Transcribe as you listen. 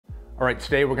All right,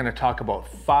 today we're gonna talk about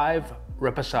 5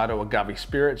 Reposado agave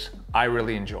spirits I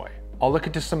really enjoy. I'll look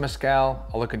into some mezcal,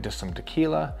 I'll look into some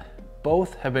tequila.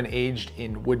 Both have been aged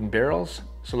in wooden barrels,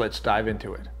 so let's dive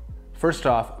into it. First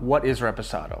off, what is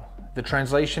Reposado? The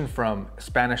translation from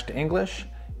Spanish to English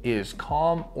is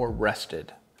calm or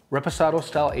rested. Reposado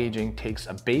style aging takes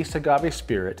a base agave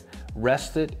spirit,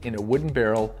 rested in a wooden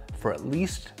barrel for at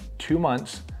least 2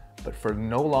 months, but for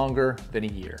no longer than a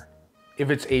year. If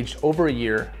it's aged over a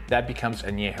year, that becomes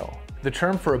añejo. The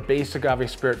term for a base agave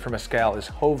spirit for mezcal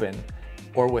is joven,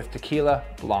 or with tequila,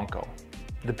 blanco.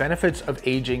 The benefits of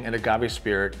aging an agave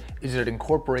spirit is that it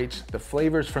incorporates the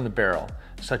flavors from the barrel,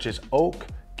 such as oak,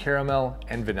 caramel,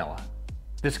 and vanilla.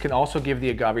 This can also give the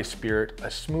agave spirit a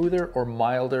smoother or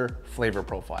milder flavor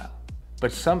profile.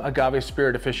 But some agave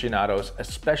spirit aficionados,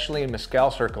 especially in mezcal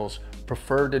circles,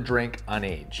 prefer to drink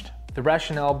unaged. The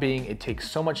rationale being it takes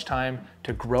so much time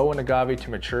to grow an agave to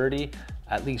maturity,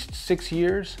 at least 6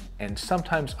 years, and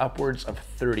sometimes upwards of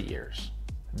 30 years.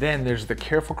 Then there's the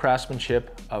careful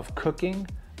craftsmanship of cooking,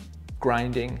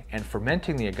 grinding, and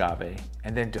fermenting the agave,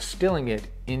 and then distilling it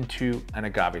into an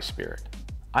agave spirit.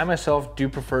 I myself do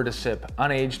prefer to sip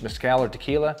unaged mezcal or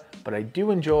tequila, but I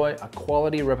do enjoy a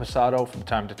quality reposado from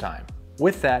time to time.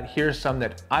 With that, here's some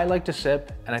that I like to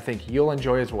sip and I think you'll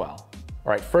enjoy as well.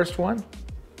 All right, first one,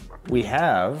 we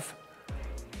have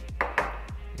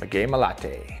Agave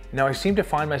Latte. Now I seem to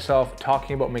find myself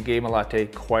talking about Agave Latte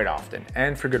quite often,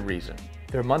 and for good reason.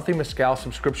 They're a monthly mezcal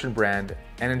subscription brand,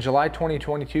 and in July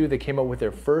 2022, they came out with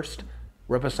their first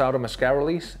Reposado mezcal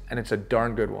release, and it's a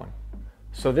darn good one.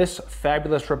 So this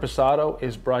fabulous Reposado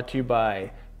is brought to you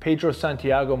by Pedro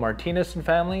Santiago Martinez and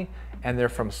family, and they're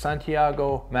from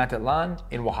Santiago Matatlan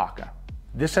in Oaxaca.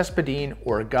 This espadín,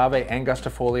 or Agave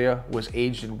angustifolia, was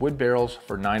aged in wood barrels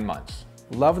for 9 months.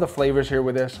 Love the flavors here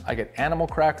with this. I get animal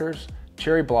crackers,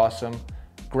 cherry blossom,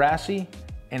 grassy,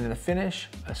 and in the finish,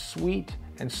 a sweet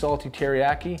and salty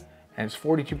teriyaki, and it's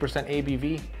 42%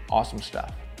 ABV, awesome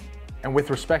stuff. And with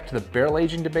respect to the barrel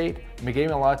aging debate,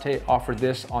 Agave Latte offered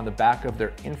this on the back of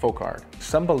their info card.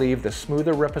 Some believe the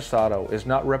smoother Reposado is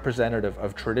not representative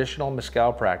of traditional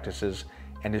mezcal practices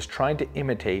and is trying to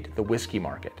imitate the whiskey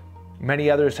market.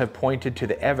 Many others have pointed to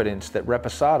the evidence that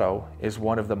Reposado is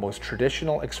one of the most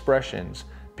traditional expressions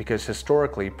because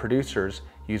historically producers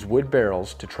use wood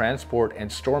barrels to transport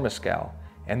and store mezcal,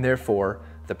 and therefore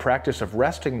the practice of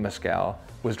resting mezcal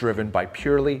was driven by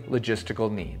purely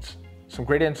logistical needs. Some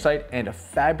great insight and a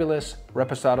fabulous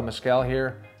Reposado mezcal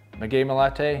here. Agave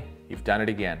Latte, you've done it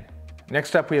again.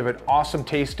 Next up, we have an awesome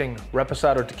tasting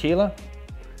Reposado tequila.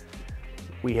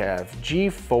 We have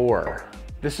G4.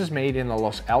 This is made in the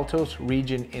Los Altos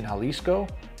region in Jalisco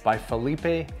by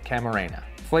Felipe Camarena.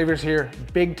 Flavors here,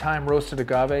 big time roasted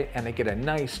agave, and they get a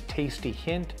nice tasty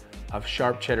hint of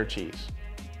sharp cheddar cheese.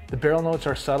 The barrel notes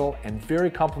are subtle and very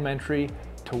complementary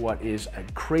to what is a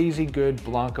crazy good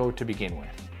Blanco to begin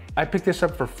with. I picked this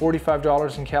up for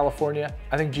 $45 in California.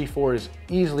 I think G4 is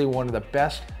easily one of the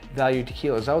best value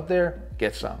tequilas out there.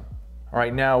 Get some. All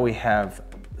right, now we have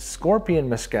Scorpion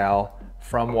Mezcal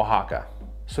from Oaxaca.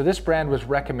 So this brand was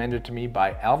recommended to me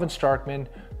by Alvin Starkman,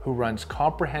 who runs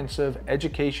comprehensive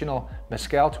educational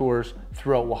mezcal tours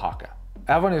throughout Oaxaca.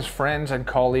 Alvin is friends and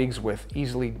colleagues with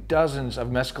easily dozens of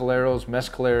mezcaleros,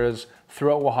 mezcaleras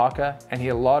throughout Oaxaca, and he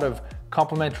had a lot of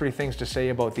complimentary things to say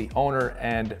about the owner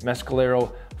and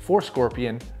mezcalero for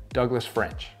Scorpion, Douglas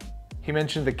French. He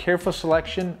mentioned the careful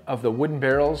selection of the wooden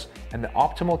barrels and the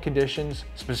optimal conditions,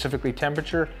 specifically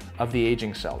temperature, of the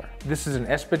aging cellar. This is an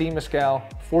espadín mezcal,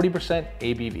 40%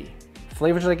 ABV.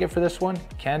 Flavors I get for this one,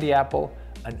 candy apple,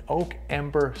 an oak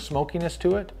ember smokiness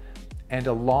to it, and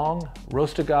a long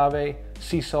roast agave,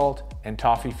 sea salt, and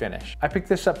toffee finish. I picked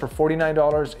this up for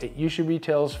 $49. It usually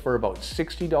retails for about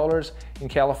 $60 in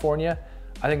California.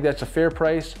 I think that's a fair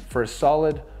price for a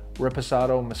solid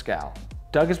Reposado mezcal.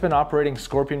 Doug has been operating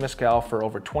Scorpion Mezcal for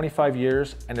over 25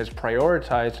 years and has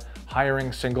prioritized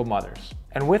hiring single mothers.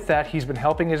 And with that, he's been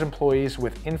helping his employees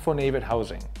with Infonavit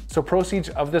housing. So proceeds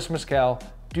of this mezcal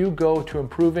do go to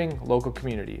improving local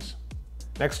communities.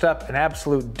 Next up, an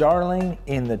absolute darling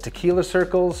in the tequila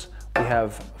circles, we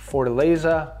have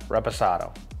Fortaleza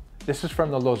Reposado. This is from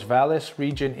the Los Valles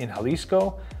region in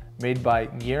Jalisco, made by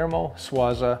Guillermo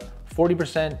Suaza,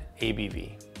 40%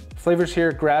 ABV. Flavors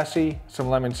here, grassy, some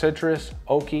lemon citrus,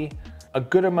 oaky, a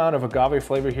good amount of agave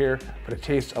flavor here, but it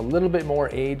tastes a little bit more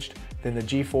aged than the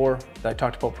G4 that I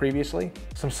talked about previously.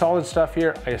 Some solid stuff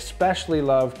here. I especially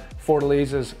love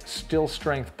Fortaleza's Still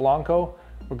Strength Blanco.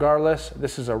 Regardless,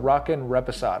 this is a rockin'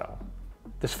 Reposado.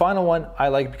 This final one I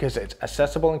like because it's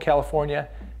accessible in California,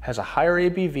 has a higher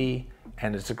ABV,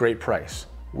 and it's a great price.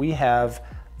 We have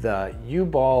the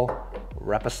U-Ball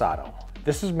Reposado.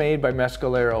 This is made by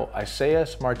Mezcalero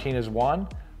Isaías Martinez Juan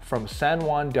from San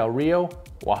Juan del Rio,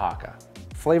 Oaxaca.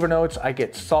 Flavor notes, I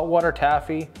get saltwater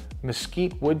taffy,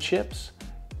 mesquite wood chips,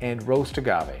 and roast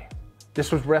agave.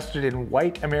 This was rested in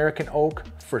white American oak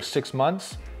for 6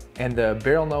 months, and the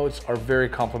barrel notes are very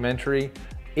complimentary.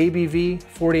 ABV,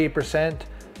 48%.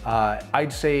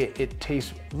 I'd say it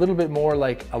tastes a little bit more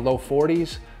like a low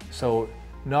 40s, so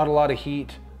not a lot of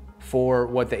heat for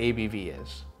what the ABV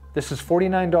is. This is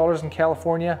 $49 in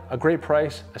California, a great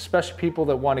price, especially people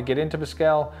that want to get into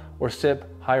mezcal or sip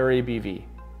higher ABV.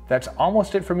 That's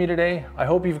almost it for me today. I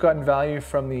hope you've gotten value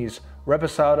from these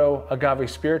Reposado agave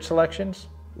spirit selections.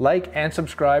 Like and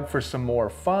subscribe for some more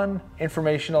fun,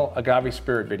 informational agave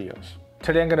spirit videos.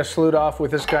 Today I'm going to salute off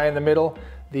with this guy in the middle,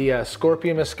 the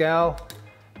Scorpion Mezcal.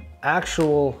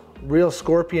 Actual real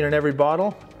scorpion in every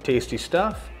bottle. Tasty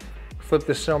stuff. Flip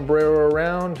the sombrero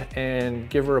around and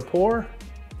give her a pour.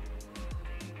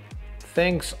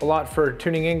 Thanks a lot for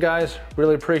tuning in, guys.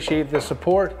 Really appreciate the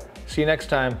support. See you next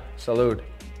time. Salud.